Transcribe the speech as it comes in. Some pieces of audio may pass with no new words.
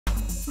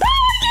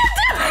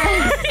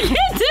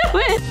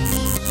Hey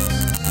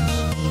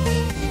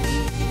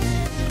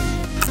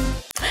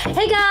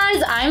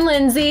guys, I'm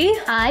Lindsay.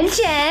 I'm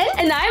Jen.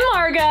 And I'm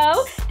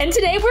Margot. And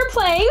today we're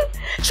playing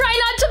Try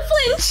Not To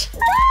Flinch.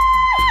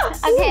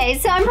 Okay,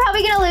 so I'm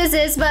probably gonna lose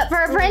this, but for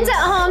our friends at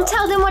home,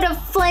 tell them what a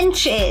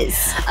flinch is.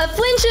 A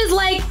flinch is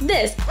like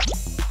this.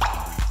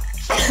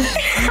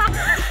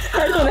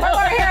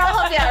 Over here, I'll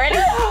help you out. Ready?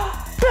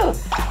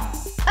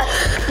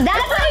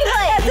 That's a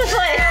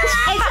flinch.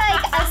 It's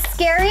like a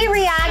scary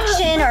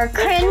reaction or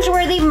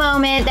cringeworthy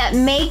moment that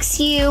makes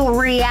you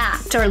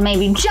react or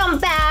maybe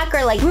jump back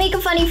or like make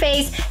a funny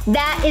face.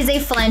 That is a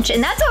flinch,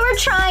 and that's what we're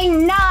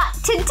trying not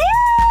to do.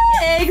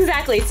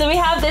 Exactly. So we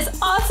have this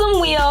awesome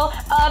wheel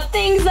of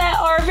things that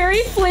are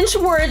very flinch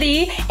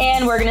worthy,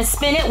 and we're gonna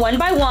spin it one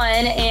by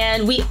one,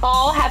 and we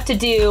all have to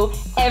do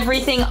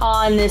everything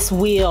on this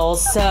wheel.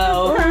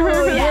 So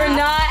we're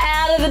not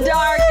out of the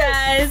dark,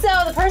 guys. So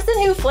the person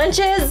who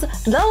flinches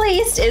the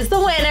least is the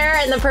winner,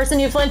 and the person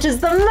who flinches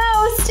the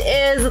most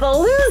is the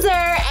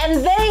loser,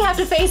 and they have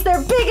to face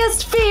their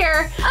biggest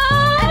fear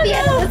at the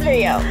end of this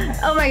video.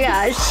 Oh my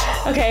gosh.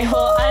 Okay,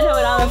 well, I know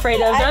what I'm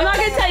afraid of, but I'm not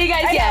gonna tell you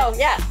guys yet. I know,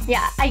 yeah.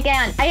 Yeah, I can't.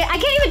 I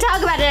can't even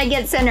talk about it. I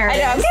get so nervous. I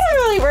know, I'm getting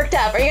really worked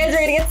up. Are you guys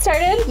ready to get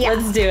started? Yeah.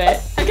 Let's do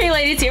it. Okay,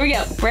 ladies, here we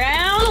go.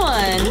 Round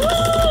one.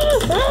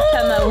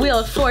 Have my wheel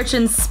of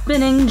fortune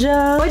spinning,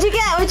 Joe. What'd you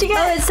get? What'd you get?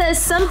 Oh, it says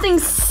something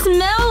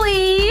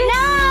smelly. No!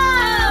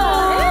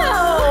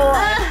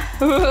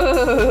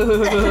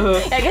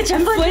 Yeah, get your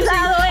flinches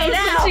out of the way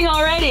now. Flinching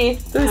already.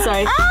 Ooh,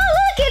 sorry. Oh,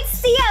 look,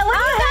 it's Thea. What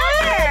do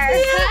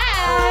you got?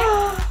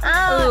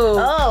 Ooh.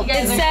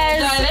 It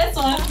says this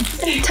one.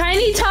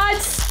 Tiny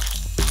Tots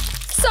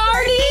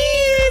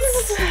sardines.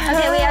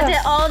 Okay, we have to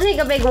all take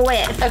a big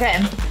whiff. Okay.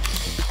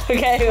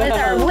 Okay. With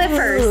our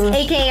whiffers,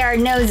 aka our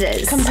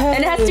noses.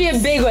 And it has to be a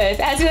big whiff.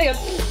 It has to be like a.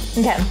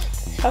 Okay.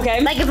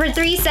 Okay. Like it for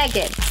 3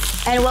 seconds,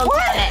 and we'll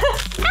count it.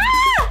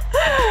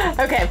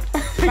 Okay.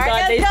 God,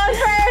 Marcus goes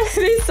first.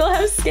 They still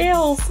have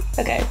scales.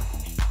 Okay.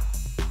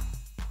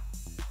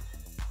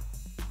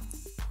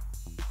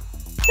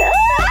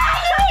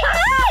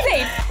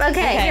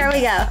 Okay, here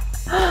we go.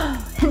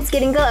 It's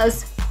getting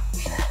close.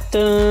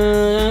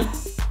 Dun,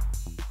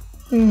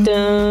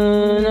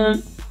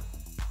 dun.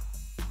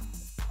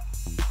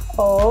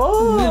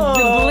 Oh.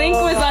 The blink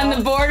was on the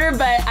border,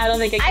 but I don't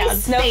think it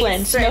counts. No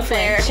flinch. No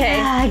flinch.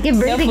 Okay. I can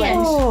breathe again.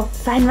 Oh,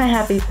 find my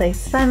happy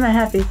place. Find my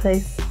happy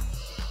place.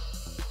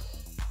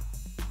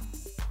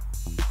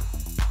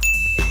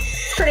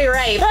 It's pretty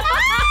ripe.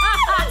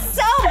 That's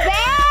so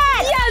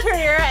bad! Yeah, it's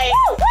pretty ripe.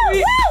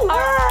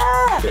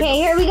 Okay,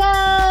 here we go.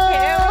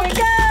 Here we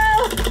go.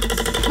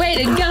 Way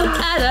to go,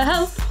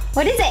 Idaho.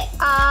 What is it?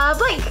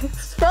 Blink.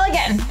 Spill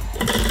again.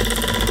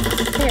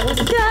 Here we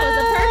go. That was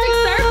a perfect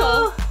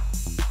circle.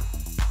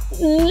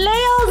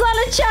 Nails on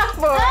a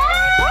chalkboard.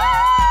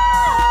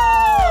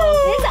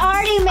 This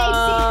already makes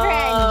me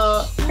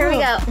cringe. Here we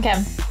go. Okay.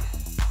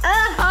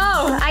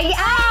 I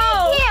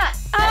can't.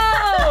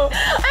 Oh.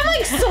 I'm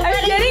like sweating. I'm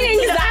getting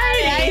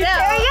anxiety. I know.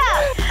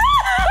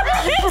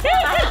 Here we go.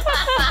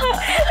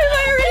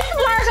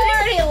 Mark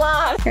already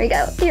lost. Here we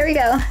go. Here we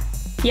go.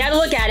 You gotta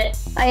look at it.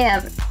 I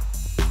am.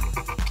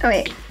 Oh,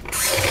 wait.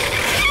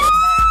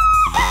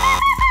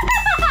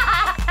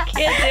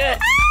 Can't do it.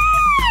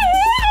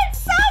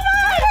 It's so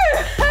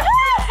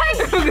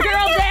hard.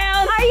 Girl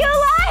down. Are you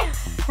alive?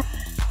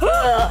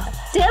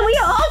 Did we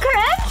all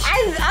cringe? I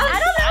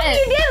don't know if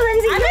you did,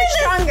 Lindsay. You're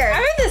stronger.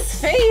 I'm in this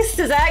face.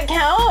 Does that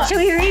count? Should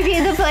we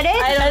review the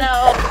footage? I don't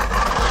know.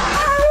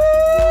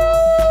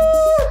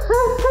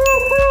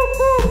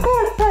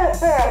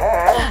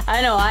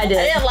 I know I did.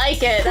 I didn't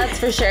like it, that's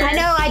for sure. I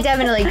know I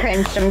definitely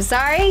cringed. I'm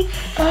sorry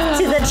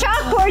to the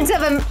chalkboards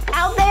of them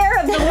out there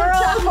of the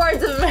world.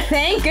 Chalkboards of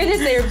Thank goodness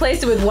they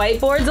replaced it with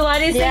whiteboards, a lot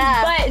of these things.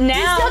 But now,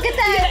 you still get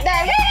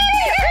that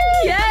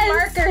yes.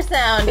 marker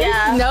sound.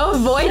 Yeah. No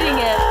avoiding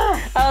it.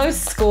 Oh,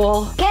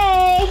 school.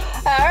 Okay,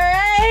 All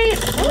right.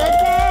 let's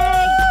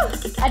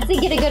say. I'd say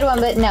get a good one,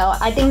 but no,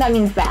 I think that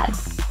means bad.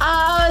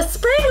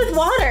 Sprayed with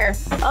water.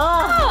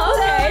 Oh, So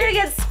we're okay. gonna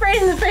get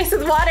sprayed in the face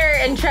with water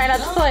and try not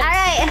to flinch. All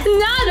right.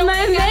 Not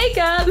my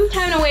makeup.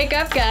 Time to wake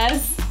up,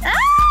 guys.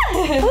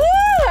 Woo!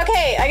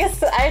 Okay, I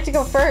guess I have to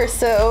go first,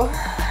 so.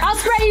 I'll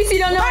spray you so you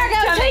don't know Margo,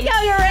 what's coming. take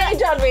out your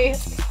range on me.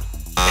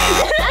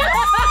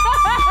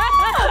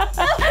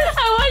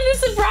 I wanted to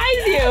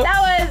surprise you.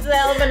 That was the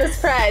element of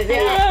surprise,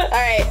 yeah. All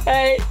right. All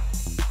right.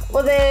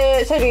 Well,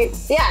 should we?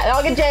 Yeah,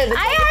 I'll get Jen.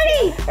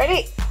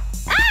 Ready?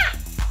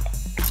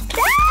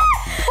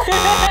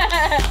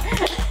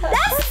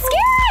 That's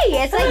scary.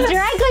 It's like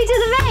directly to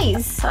the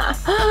face.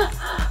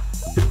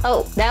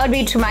 Oh, that would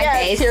be to my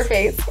face. To your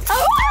face.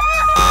 Oh.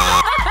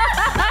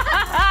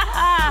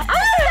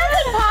 That's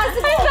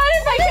impossible. I thought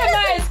if I kept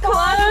my eyes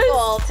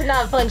closed. To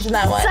not flinch in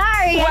that one.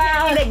 Sorry, Wow.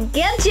 I didn't even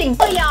get you.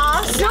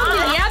 Y'all.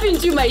 Something happened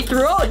to my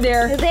throat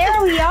there.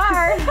 There we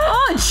are.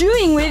 Oh,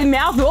 chewing with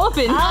mouth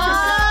open.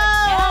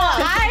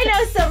 I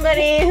know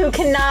somebody who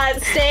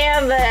cannot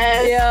stand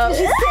this. Yeah.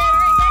 She's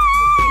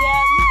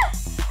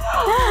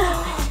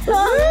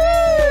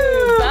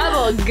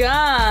Bubble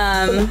gum.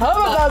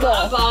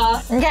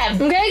 Okay.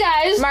 Okay,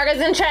 guys. Margot's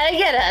gonna try to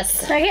get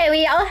us. Okay,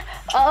 we all.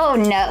 Oh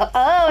no!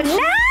 Oh no!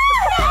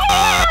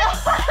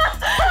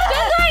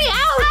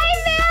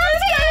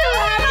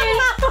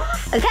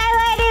 Okay,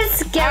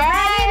 ladies, get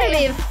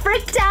ready to be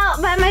freaked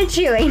out by my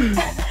chewing.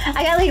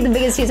 I got like the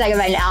biggest piece I can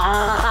find.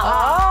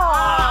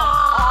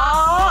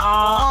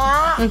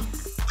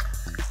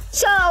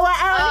 So what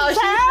I was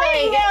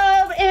telling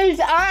you is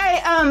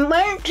I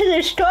went to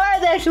the store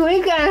this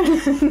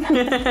weekend.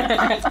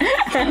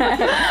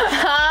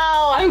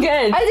 Oh, I'm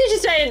good. I think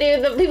she's trying to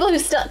do the people who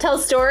tell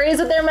stories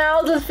with their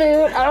mouths with food.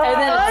 And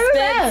then it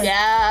spits.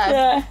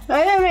 Yeah.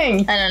 What do you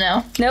mean? I don't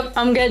know. Nope,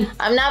 I'm good.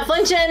 I'm not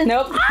flinching.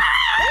 Nope.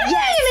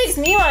 Yes. It makes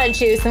me want to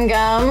chew some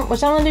gum,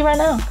 which I'm gonna do right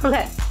now.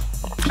 Okay.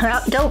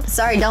 Don't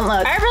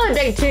load. I have really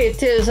big teeth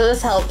too, so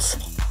this helps.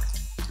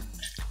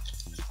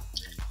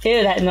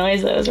 Ew, that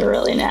noise though was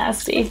really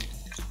nasty.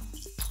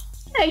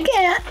 I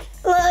can't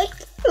look.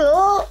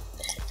 Oh.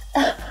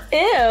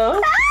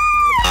 Ew.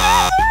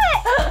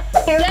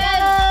 Here we go.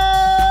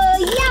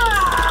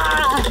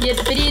 Yeah.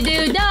 Yippity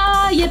doo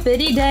dah,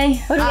 yippity day.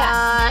 What do we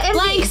got?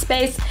 Blank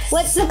space.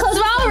 What's the So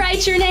closest? I'll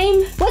write your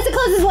name. What's the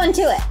closest one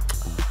to it?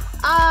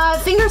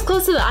 Fingers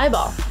close to the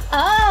eyeball.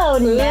 Oh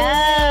no.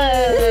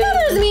 This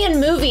bothers me in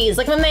movies,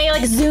 like when they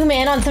like zoom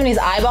in on somebody's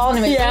eyeball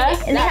and Yeah.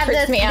 And that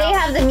freaks me out. They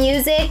have the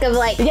music of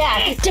like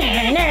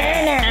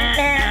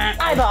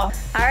eyeball.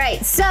 All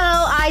right, so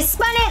I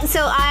spun it,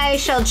 so I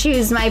shall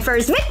choose my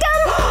first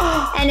victim,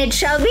 and it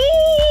shall be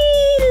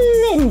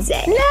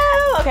Lindsay.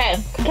 No. Okay.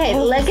 Okay,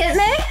 look at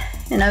me,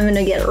 and I'm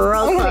gonna get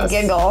real I'm gonna close.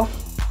 giggle.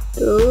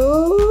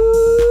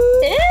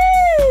 Ooh.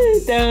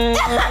 Ew. Dun.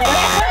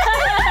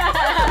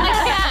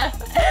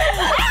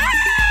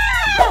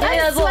 I'm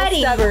that's a little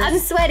sweating. stubborn. I'm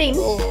sweating.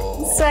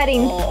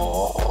 Sweating.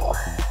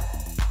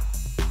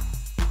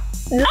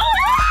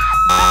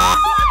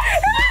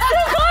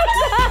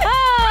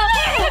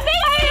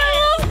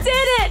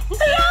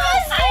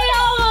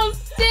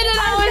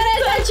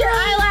 Your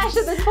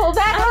eyelashes and pull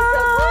back.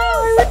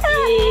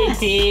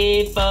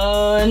 Deep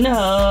on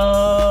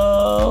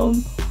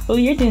home. Oh,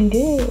 you're doing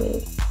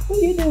good. Oh,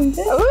 you're doing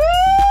good. Wow.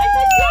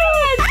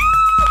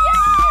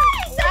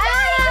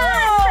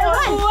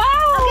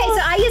 Okay,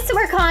 so I used to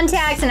wear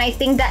contacts, and I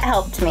think that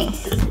helped me.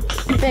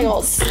 Big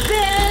old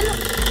spin.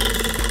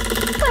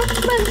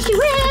 Once you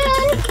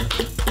win.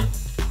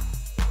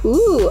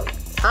 Ooh.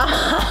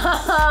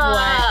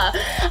 Another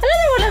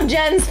one of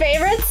Jen's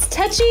favorites,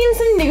 touching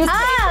some newspaper.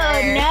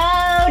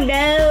 Oh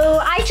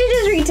no! I should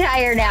just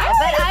retire now.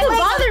 But It doesn't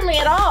bother me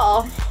at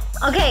all.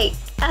 Okay.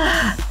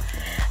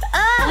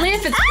 Only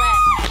if it's wet.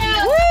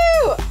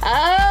 Woo!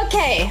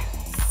 Okay.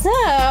 So,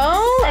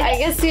 I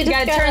guess you You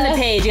just gotta turn the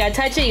page. You gotta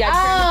touch it. You gotta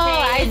turn the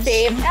page. I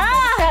see.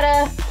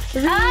 Gotta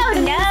Oh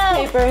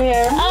no! paper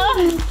here. Yeah,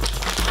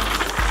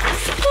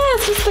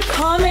 it's just the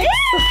comics.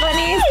 The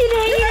funnies. I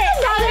hate it.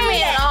 Doesn't bother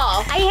me at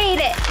all. I hate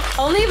it.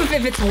 Only if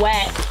it's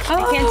wet. I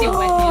can't do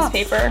wet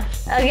newspaper.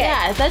 Okay.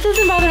 Yeah, that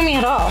doesn't bother me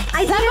at all.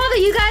 Does that bother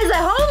you guys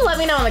at home? Let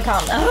me know in the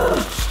comments.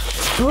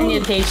 I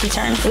need a page to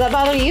turn. Does that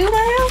bother you,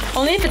 Mario?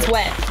 Only if it's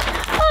wet.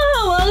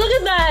 Oh, well, look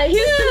at that.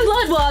 Houston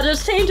blood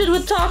water's tainted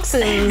with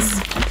toxins.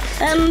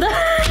 And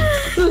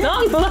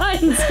long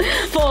lines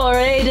for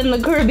aid in the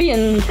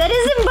Caribbean. That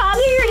doesn't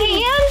bother your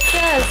hands?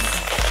 Yes.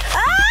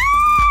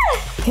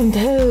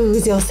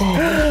 Compose yourself.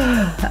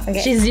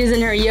 Okay. She's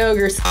using her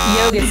yoga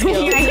skills.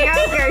 Your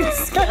yogurt.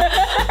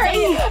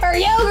 Her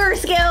yoga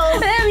skills.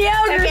 Them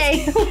yoga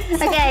Okay.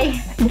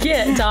 Okay.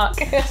 Get it, Doc.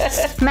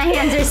 My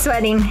hands are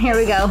sweating. Here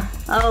we go.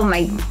 Oh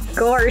my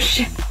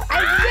gosh.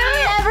 I've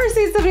never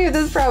seen somebody with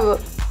this problem.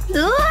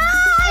 Oh,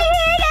 I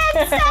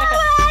hate it so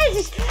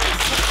much.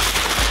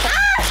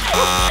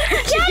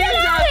 Get it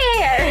out of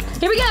here.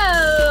 Here we go.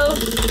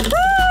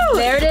 Woo.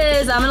 There it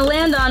is. I'm gonna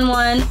land on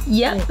one.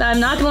 Yep, I'm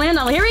not gonna land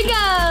on one. Here we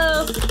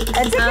go.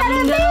 It's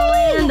I'm gonna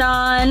land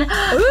on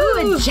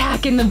a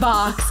Jack in the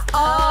Box.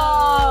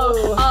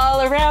 Oh,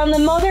 all around the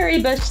mulberry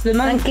bush, the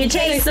monkey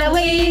chased the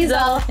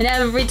weasel, and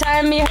every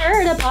time he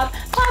heard a pop,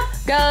 pop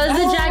goes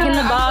the Jack in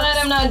the Box. I'm glad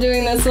I'm not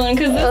doing this one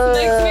because this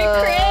makes me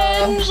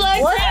cringe.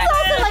 Like well, this is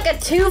also like a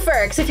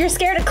twofer. Because if you're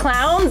scared of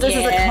clowns, this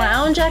is a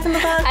clown Jack in the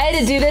Box. I had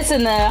to do this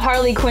in the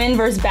Harley Quinn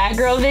vs.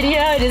 Batgirl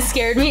video. It just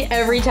scared me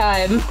every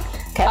time.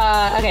 Okay.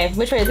 Okay,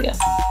 which way does it go?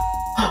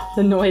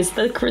 The noise,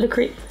 the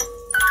creep.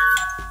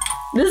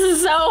 This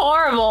is so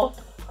horrible.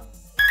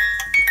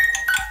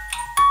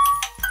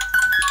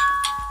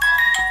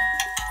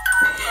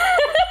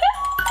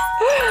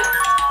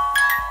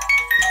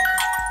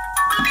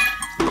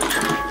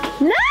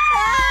 No!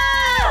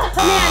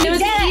 Man, it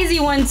was an easy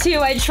one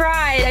too. I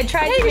tried to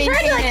maintain You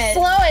tried to like it.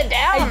 slow it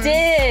down. I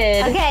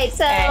did. Okay,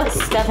 so. Okay,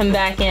 stuff him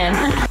back in.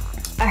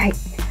 All right.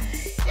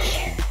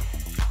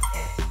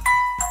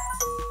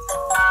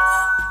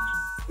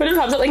 But it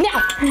pops up like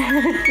now.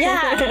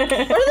 Yeah. What are the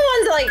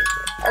ones that like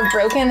are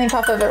broken? They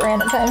pop up at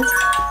random times.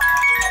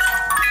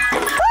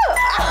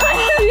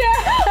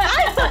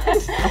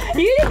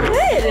 You did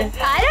good.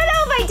 I don't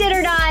know if I did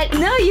or not.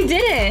 No, you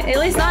didn't. At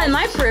least not in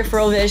my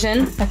peripheral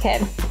vision.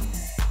 Okay.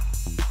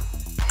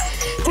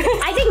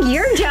 I think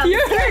your jump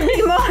scared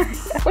me more.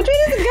 Which way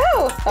does it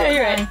go? Oh,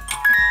 you're right.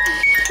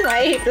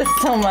 I hate this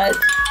so much.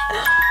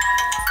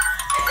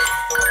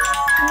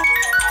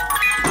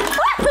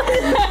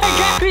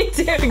 Got me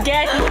too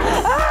again.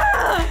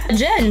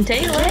 Jen,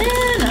 take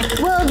it.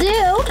 Will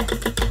do.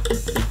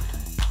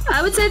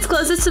 I would say it's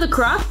closest to the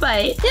croc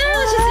bite. Yeah,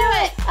 let's just do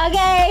it.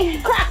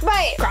 Okay. Croc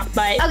bite. Croc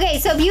bite. Okay,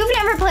 so if you've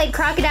never played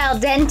Crocodile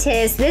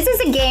Dentist, this is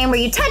a game where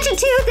you touch a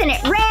tooth and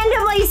it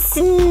randomly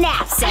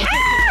snaps at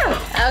you.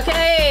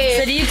 Okay.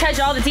 So do you touch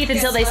all the teeth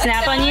until they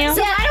snap on you?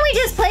 So why don't we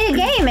just play a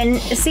game and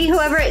see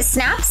whoever it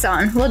snaps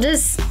on? We'll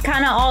just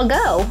kind of all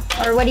go.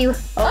 Or what do you...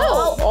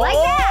 like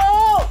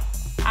that.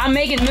 I'm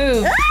making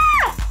moves. Ah!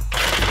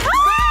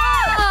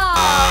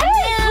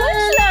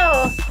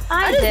 Oh,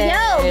 I just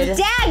know.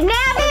 Dag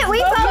nabbit, we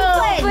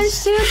both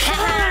flinched.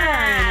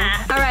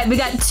 All right, we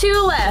got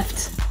 2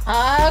 left.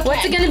 Okay.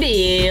 What's it gonna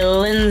be,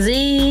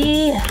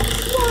 Lindsay?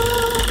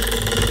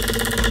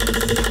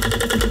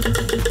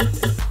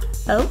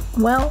 Oh,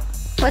 well.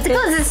 What's it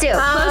closest to?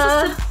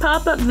 Closest to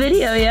pop-up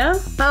video, yeah?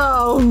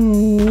 Oh,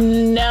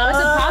 no. What's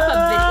a pop-up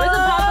video? What's a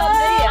pop-up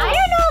video? I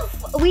don't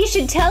know if we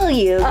should tell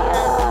you.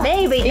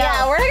 Maybe not.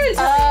 Yeah, we're not going to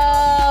tell you.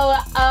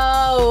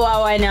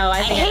 Oh, I know.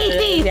 I hate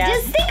these. Yeah.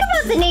 Just think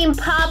about the name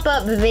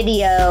pop-up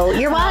video.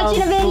 You're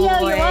watching a video,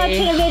 boy. you're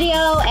watching a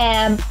video,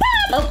 and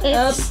pop!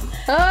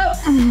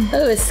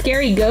 Oh, a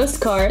scary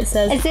ghost car, it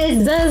says. It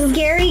says the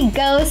scary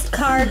ghost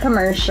car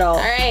commercial. All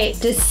right.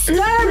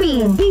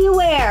 Disturbing,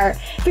 beware.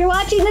 If you're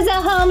watching this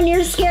at home and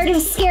you're scared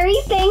of scary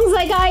things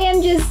like I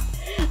am, just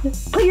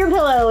put your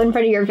pillow in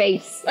front of your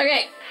face.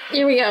 Okay,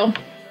 here we go.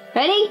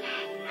 Ready?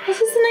 This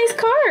is a nice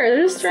car.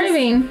 They're just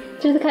driving.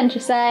 To the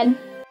countryside.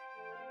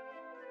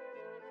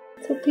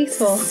 So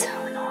peaceful. So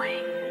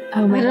annoying.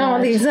 Oh my I don't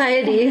want the gosh.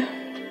 anxiety.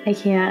 I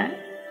can't.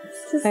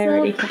 I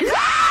already can't.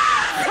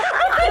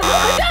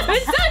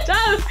 It's so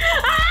tough.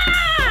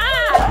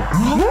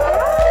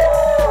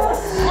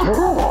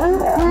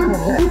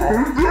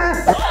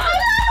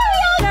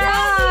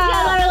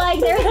 Like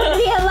there's gonna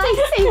be a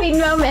life-saving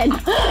moment.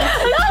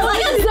 Not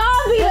like a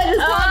zombie that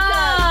just popped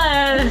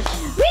up.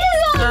 We just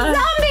saw a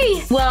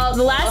zombie. Well,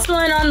 the last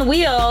one on the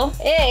wheel.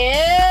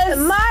 Is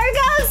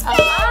Margot's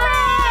favorite.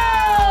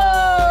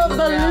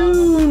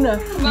 balloon. No.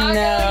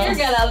 You're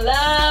gonna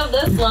love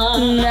this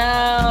one.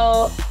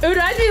 No. Ooh, do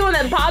I have to be the one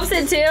that pops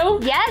it too?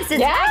 Yes, it's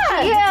Yeah, back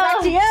to you. it's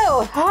back to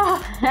you.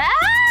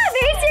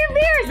 Face your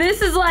fears.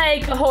 This is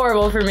like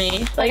horrible for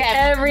me. Like Okay.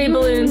 every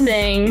balloon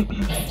thing.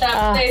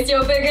 Face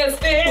your biggest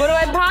fear. What do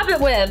I pop it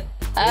with?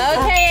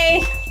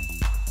 Okay.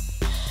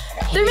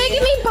 They're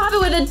making me pop it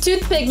with a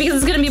toothpick because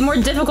it's gonna be more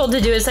difficult to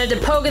do it, so I have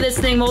to poke at this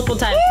thing multiple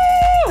times.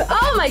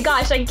 Oh my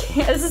gosh, I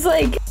can't. This is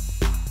like,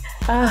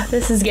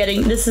 this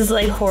is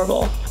like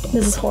horrible.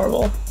 This is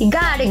horrible. You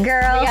got it,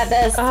 girl. We got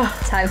this.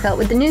 That's how I felt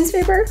with the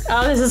newspaper.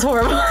 Oh, this is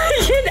horrible.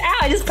 Ow,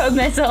 I just poked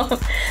myself.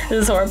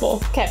 This is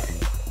horrible. Okay.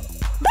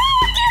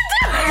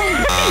 I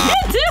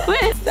can't do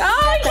it. Oh,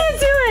 I can't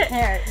do it.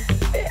 Here.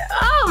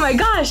 Oh my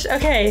gosh.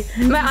 Okay,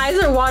 my eyes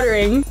are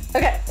watering.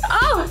 Okay.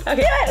 Oh,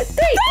 okay. 3.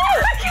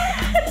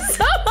 It's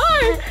so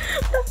hard.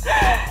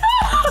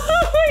 Oh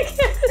my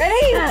god.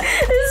 Ready?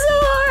 It's so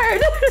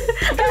hard.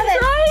 I'm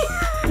trying.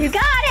 You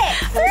got it.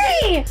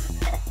 3,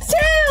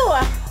 2,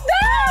 1,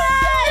 go!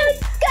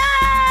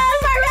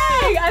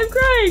 I'm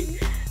crying.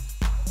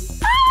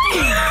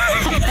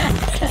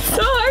 It's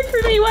so hard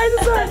for me. Why is it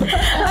so hard? I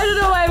don't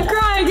know why I'm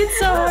crying. It's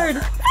so hard.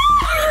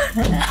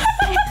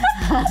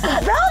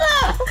 Roll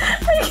up.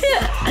 I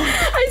can't.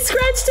 I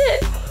scratched it.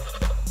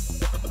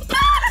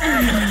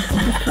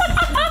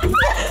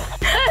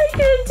 I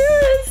can't do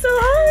it. It's so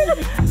hard.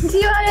 Do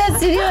you want us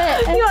to do it?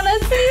 You want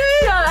us to do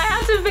it? No, I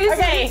have to face my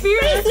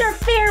fears. Face your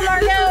fear, This is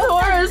Margot.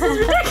 horror. This is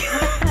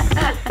ridiculous.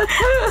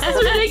 This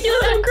is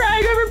ridiculous. I'm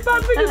crying over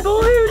popping a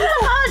balloon.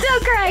 Oh,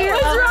 don't cry.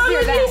 What's wrong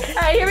with me?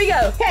 All right, here we go.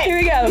 Okay. Here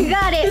we go. You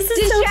got it. This is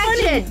so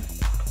Distraction.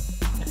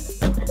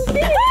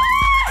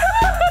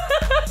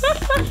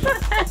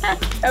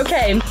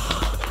 Okay.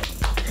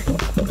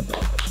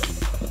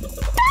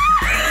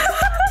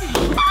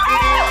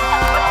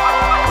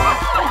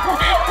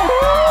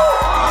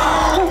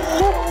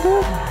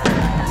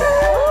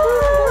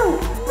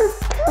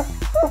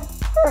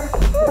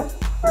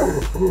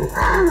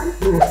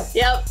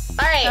 Yep.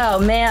 All right. Oh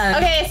man.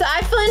 Okay, so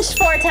I flinched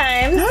 4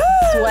 times.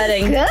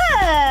 Sweating. Good.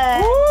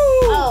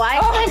 Oh, I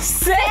flinched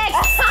 6.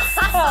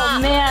 Oh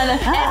man.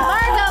 And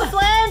Margot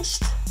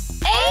flinched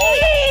 8.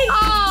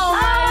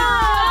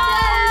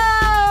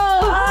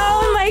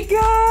 Oh my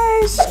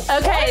gosh.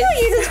 Okay.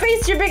 You just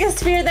faced your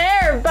biggest fear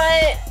there,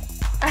 but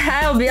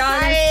I'll be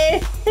honest. I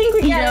think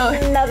we got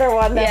know- another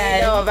one that Yeah.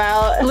 we know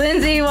about.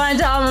 Lindsay, you want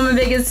to tell them what my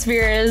biggest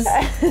fear is?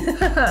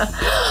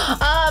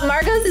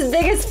 Margot's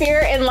biggest fear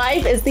in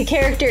life is the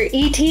character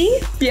E.T.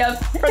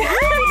 Yep.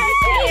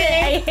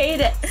 I hate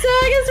it. So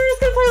I guess we're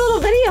just gonna play a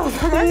little video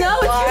for Margot. No,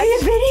 it's gonna be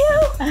a video.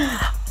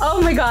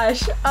 Oh my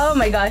gosh. Oh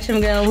my gosh. I'm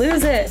gonna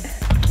lose it.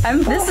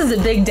 This is a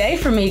big day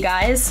for me,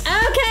 guys.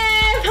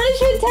 Okay,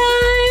 punishment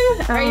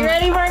time. Are you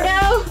ready,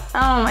 Margot?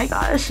 Oh my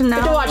gosh. No. You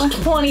have to watch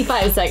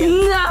 25 seconds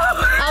No.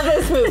 of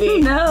this movie.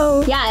 No.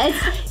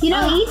 You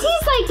know,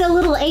 E.T.'s like the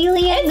little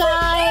alien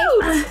guy.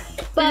 Cute.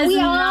 But we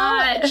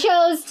all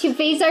chose to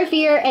face our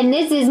fear, and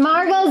this is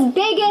Margot's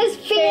biggest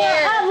fear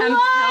of I'm life.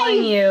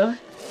 telling you.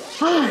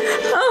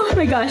 Oh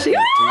my gosh. I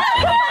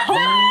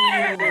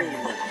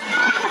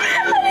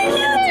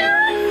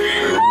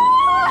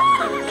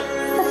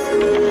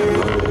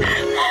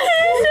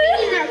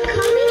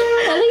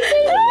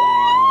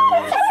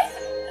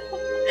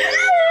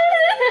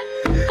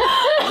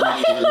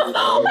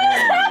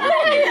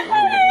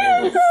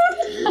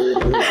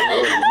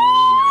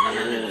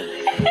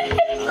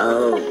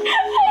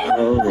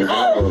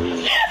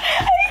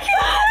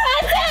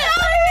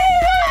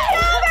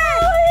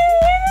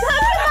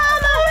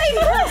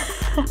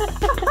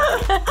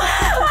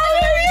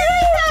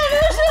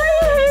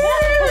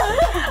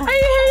just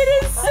hate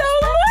it so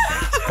much.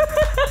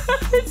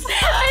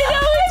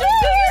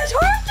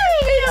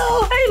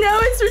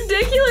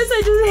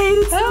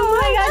 Oh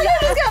my gosh, I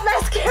just got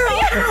mascara.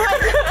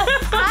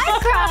 I'm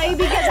crying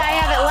because I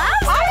haven't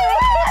laughed.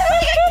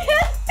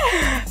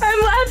 I'm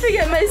laughing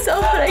at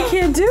myself, but I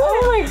can't do it.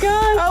 Oh my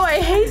god. Oh, I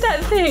hate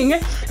that thing.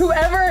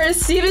 Whoever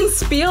is Steven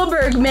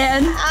Spielberg,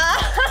 man.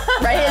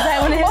 Right? Is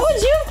that what it is? What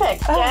would you have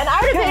picked, Jen? I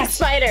would have picked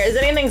spiders.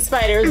 Anything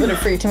spiders would have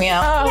freaked me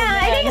out. Oh, Yeah,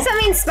 man. I think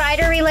something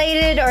spider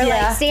related or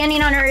Yeah. like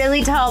standing on a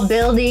really tall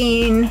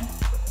building.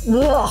 Ugh.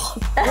 Gross.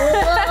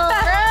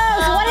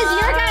 What is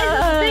your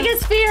guys'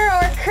 biggest fear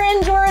or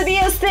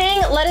cringeworthiest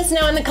thing? Let us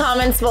know in the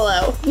comments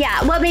below.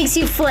 Yeah, what makes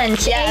you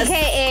flinch? Yes.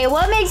 AKA,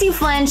 what makes you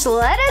flinch?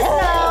 Let us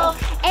know.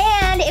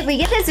 And if we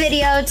get this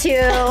video to,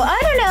 I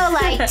don't know,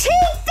 like 2,000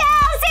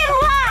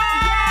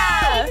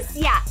 likes.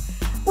 Yeah.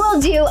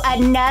 We'll do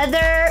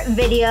another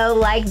video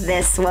like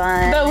this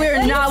one. But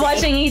we're not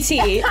watching E.T.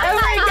 ever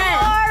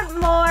again.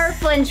 More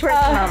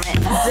flinch-worthy moments.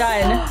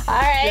 Done.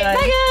 All right. Done.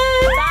 Bye,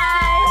 guys. Bye.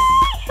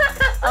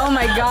 Oh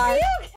my god.